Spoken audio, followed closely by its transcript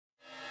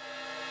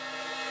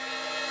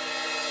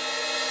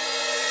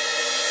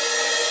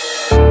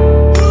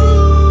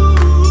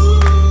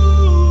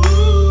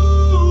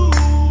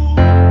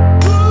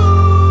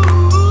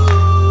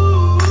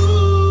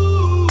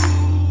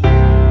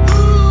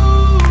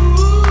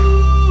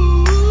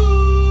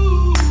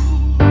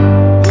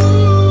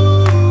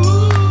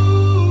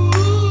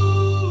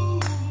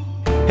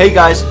Hey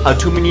guys,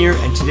 HowToMen here,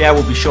 and today I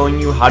will be showing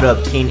you how to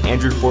obtain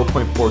Android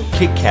 4.4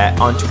 KitKat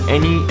onto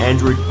any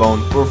Android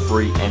phone for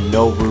free and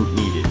no root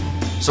needed.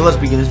 So let's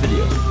begin this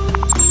video.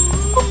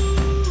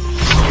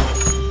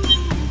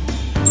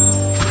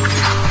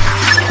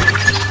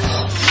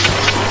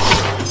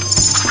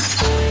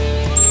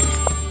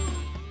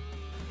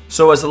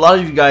 So as a lot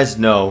of you guys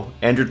know,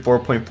 Android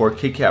 4.4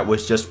 KitKat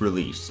was just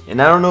released.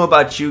 And I don't know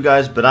about you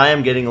guys, but I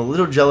am getting a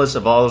little jealous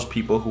of all those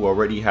people who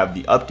already have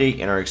the update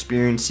and are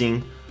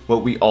experiencing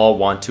what we all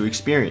want to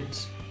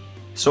experience.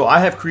 So I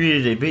have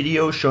created a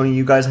video showing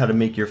you guys how to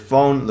make your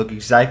phone look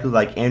exactly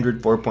like Android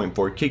 4.4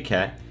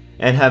 KitKat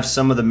and have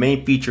some of the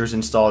main features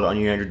installed on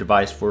your Android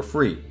device for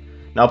free.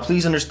 Now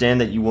please understand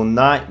that you will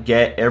not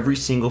get every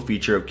single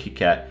feature of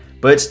KitKat,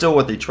 but it's still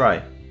what they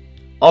try.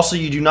 Also,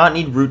 you do not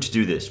need root to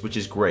do this, which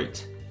is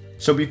great.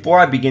 So before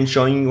I begin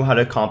showing you how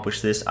to accomplish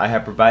this, I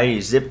have provided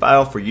a zip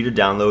file for you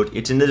to download.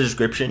 It's in the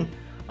description.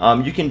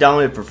 You can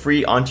download it for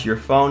free onto your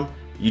phone.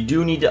 You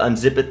do need to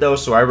unzip it though,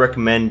 so I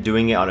recommend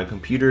doing it on a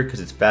computer because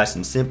it's fast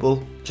and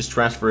simple. Just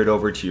transfer it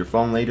over to your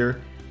phone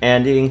later.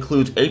 And it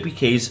includes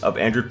APKs of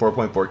Android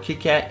 4.4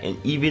 KitKat and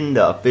even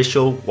the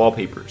official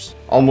wallpapers.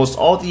 Almost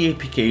all the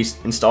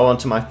APKs installed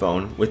onto my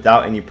phone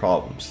without any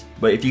problems.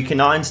 But if you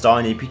cannot install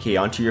an APK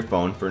onto your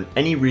phone for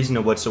any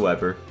reason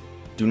whatsoever,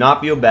 do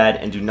not feel bad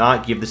and do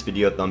not give this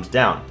video a thumbs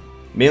down.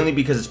 Mainly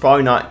because it's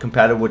probably not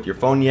compatible with your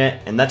phone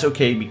yet, and that's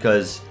okay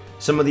because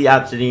some of the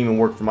apps didn't even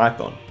work for my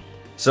phone.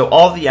 So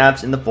all of the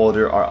apps in the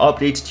folder are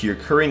updates to your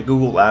current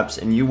Google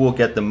apps, and you will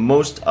get the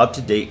most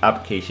up-to-date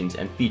applications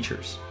and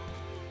features.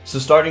 So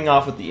starting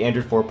off with the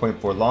Android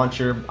 4.4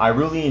 launcher, I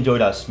really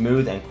enjoyed how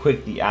smooth and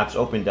quick the apps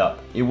opened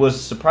up. It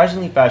was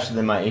surprisingly faster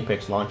than my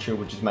Apex launcher,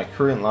 which is my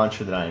current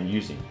launcher that I am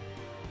using.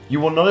 You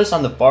will notice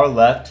on the far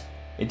left,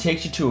 it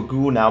takes you to a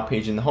Google Now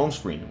page in the home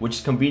screen, which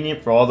is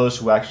convenient for all those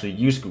who actually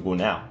use Google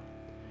Now.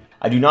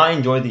 I do not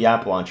enjoy the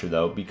app launcher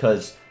though,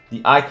 because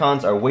the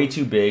icons are way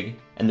too big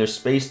and they're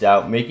spaced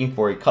out, making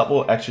for a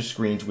couple extra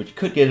screens which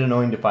could get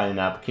annoying to find an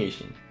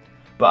application.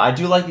 But I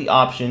do like the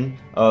option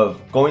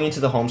of going into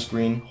the home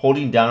screen,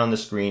 holding down on the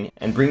screen,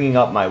 and bringing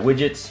up my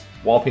widgets,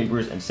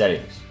 wallpapers, and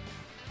settings.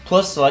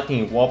 Plus,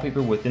 selecting a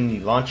wallpaper within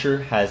the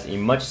launcher has a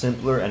much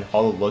simpler and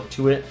hollow look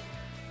to it,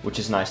 which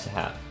is nice to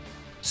have.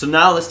 So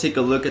now let's take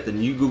a look at the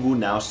new Google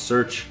Now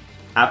search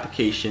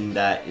application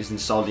that is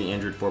installed in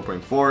Android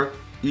 4.4.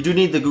 You do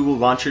need the Google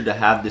launcher to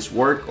have this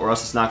work, or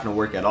else it's not going to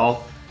work at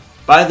all.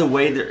 By the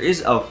way, there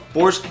is a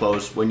force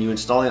close when you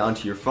install it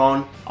onto your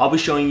phone. I'll be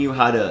showing you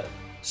how to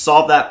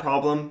solve that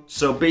problem.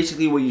 So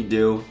basically what you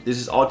do, this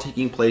is all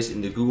taking place in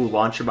the Google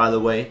launcher by the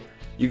way.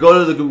 You go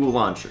to the Google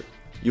launcher,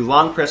 you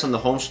long press on the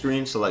home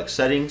screen, select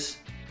settings,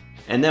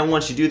 and then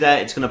once you do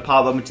that, it's going to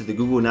pop up into the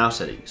Google Now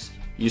settings.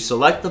 You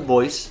select the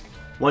voice.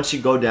 Once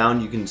you go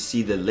down, you can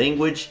see the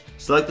language,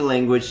 select the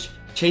language,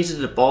 change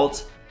the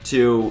default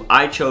to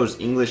I chose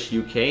English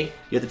UK.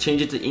 You have to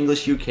change it to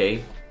English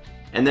UK.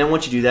 And then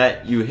once you do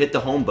that, you hit the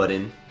home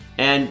button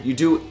and you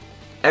do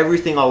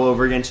everything all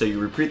over again. So you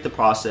repeat the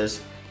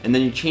process and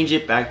then you change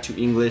it back to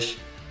English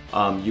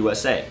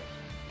USA.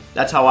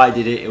 That's how I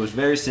did it. It was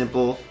very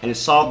simple and it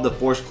solved the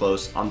force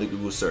close on the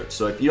Google search.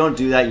 So if you don't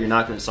do that, you're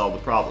not going to solve the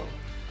problem.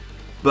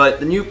 But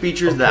the new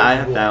features that I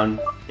have found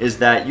is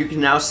that you can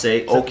now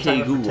say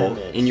OK Google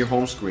in your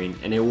home screen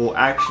and it will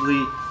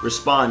actually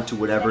respond to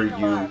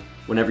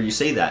whenever you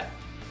say that.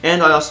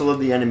 And I also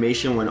love the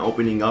animation when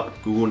opening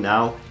up Google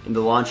Now in the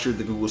launcher,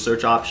 the Google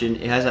search option.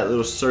 It has that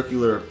little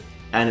circular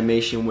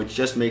animation which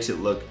just makes it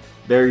look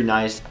very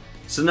nice.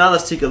 So now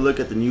let's take a look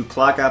at the new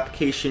clock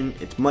application.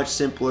 It's much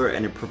simpler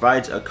and it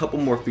provides a couple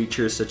more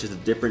features such as the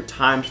different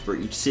times for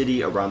each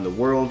city around the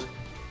world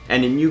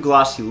and a new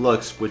glossy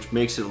looks which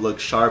makes it look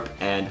sharp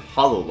and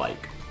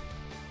hollow-like.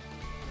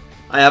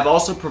 I have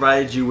also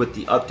provided you with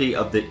the update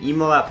of the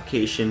email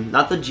application,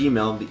 not the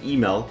Gmail, the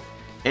email.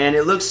 And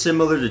it looks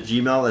similar to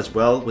Gmail as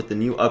well. With the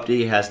new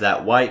update, it has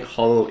that white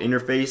hollow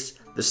interface,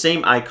 the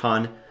same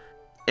icon,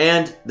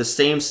 and the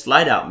same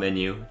slide out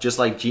menu, just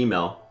like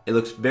Gmail. It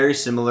looks very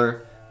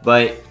similar,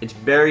 but it's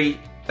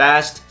very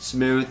fast,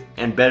 smooth,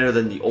 and better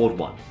than the old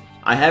one.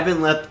 I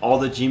haven't left all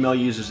the Gmail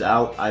users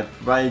out. I've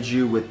provided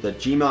you with the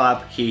Gmail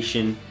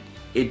application.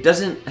 It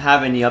doesn't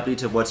have any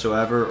updates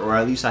whatsoever, or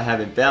at least I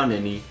haven't found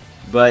any,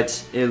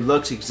 but it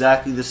looks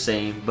exactly the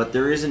same. But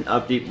there is an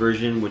update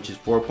version, which is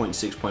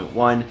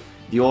 4.6.1.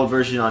 The old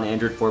version on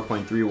Android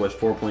 4.3 was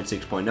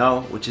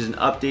 4.6.0, which is an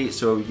update,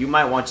 so you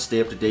might want to stay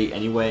up to date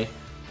anyway,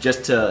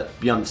 just to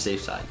be on the safe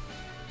side.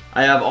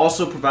 I have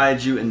also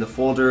provided you in the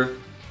folder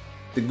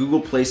the Google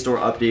Play Store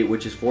update,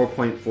 which is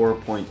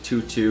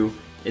 4.4.22.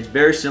 It's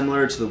very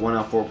similar to the one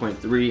on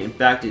 4.3. In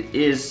fact, it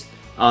is,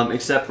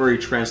 except for a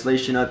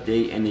translation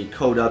update and a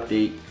code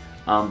update,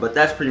 but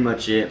that's pretty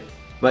much it.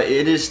 But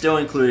it is still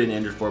included in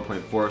Android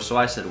 4.4, so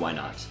I said why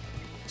not.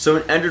 So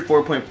in Android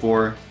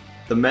 4.4,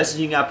 the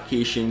messaging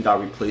application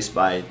got replaced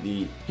by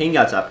the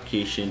Hangouts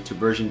application to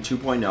version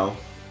 2.0,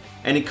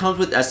 and it comes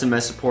with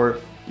SMS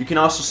support. You can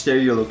also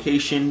share your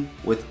location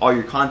with all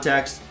your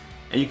contacts,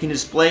 and you can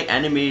display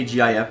animated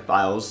GIF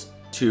files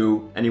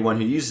to anyone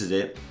who uses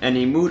it, and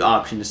a mood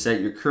option to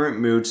set your current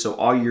mood so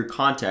all your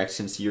contacts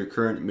can see your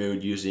current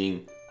mood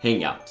using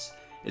Hangouts.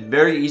 It's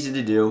very easy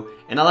to do,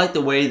 and I like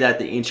the way that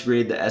they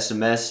integrate the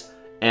SMS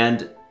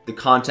and the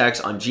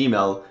contacts on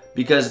Gmail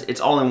because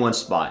it's all in one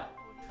spot.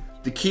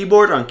 The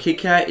keyboard on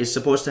KitKat is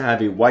supposed to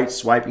have a white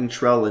swiping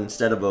trail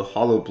instead of a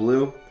hollow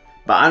blue,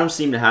 but I don't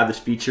seem to have this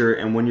feature,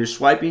 and when you're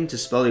swiping to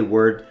spell a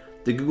word,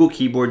 the Google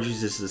keyboard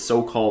uses the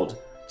so-called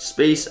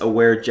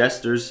space-aware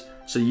gestures,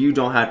 so you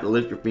don't have to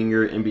lift your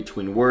finger in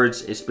between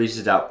words, it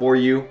spaces out for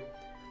you.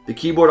 The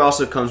keyboard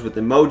also comes with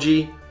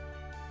emoji,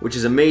 which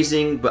is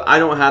amazing, but I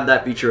don't have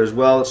that feature as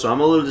well, so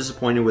I'm a little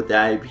disappointed with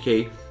that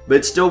APK, but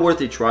it's still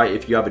worth a try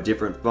if you have a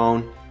different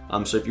phone.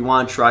 So if you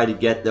want to try to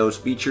get those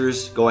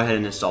features, go ahead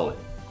and install it.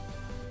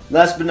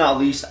 Last but not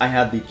least, I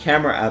have the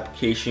camera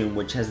application,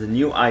 which has the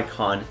new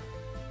icon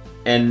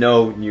and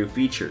no new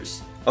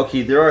features.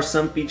 Okay, there are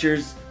some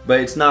features, but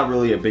it's not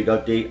really a big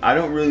update. I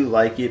don't really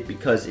like it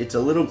because it's a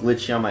little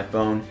glitchy on my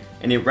phone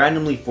and it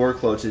randomly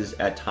forecloses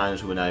at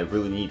times when I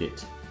really need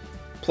it.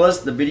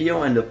 Plus, the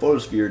video and the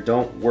photosphere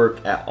don't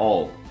work at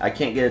all. I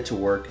can't get it to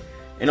work.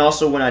 And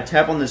also, when I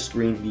tap on the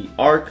screen, the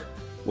arc,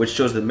 which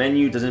shows the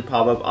menu, doesn't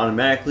pop up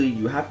automatically.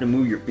 You have to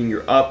move your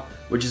finger up,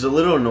 which is a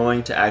little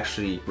annoying to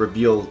actually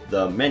reveal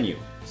the menu.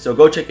 So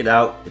go check it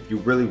out if you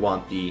really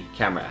want the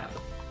camera app.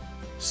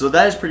 So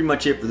that is pretty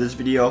much it for this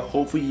video.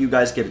 Hopefully you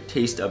guys get a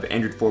taste of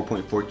Android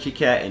 4.4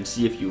 KitKat and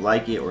see if you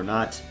like it or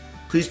not.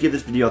 Please give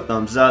this video a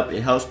thumbs up,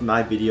 it helps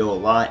my video a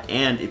lot,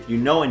 and if you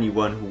know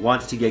anyone who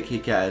wants to get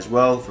KitKat as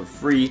well for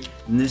free,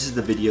 then this is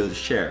the video to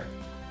share.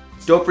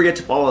 Don't forget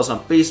to follow us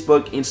on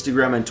Facebook,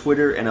 Instagram, and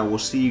Twitter, and I will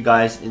see you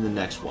guys in the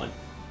next one.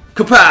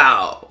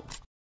 Kapow!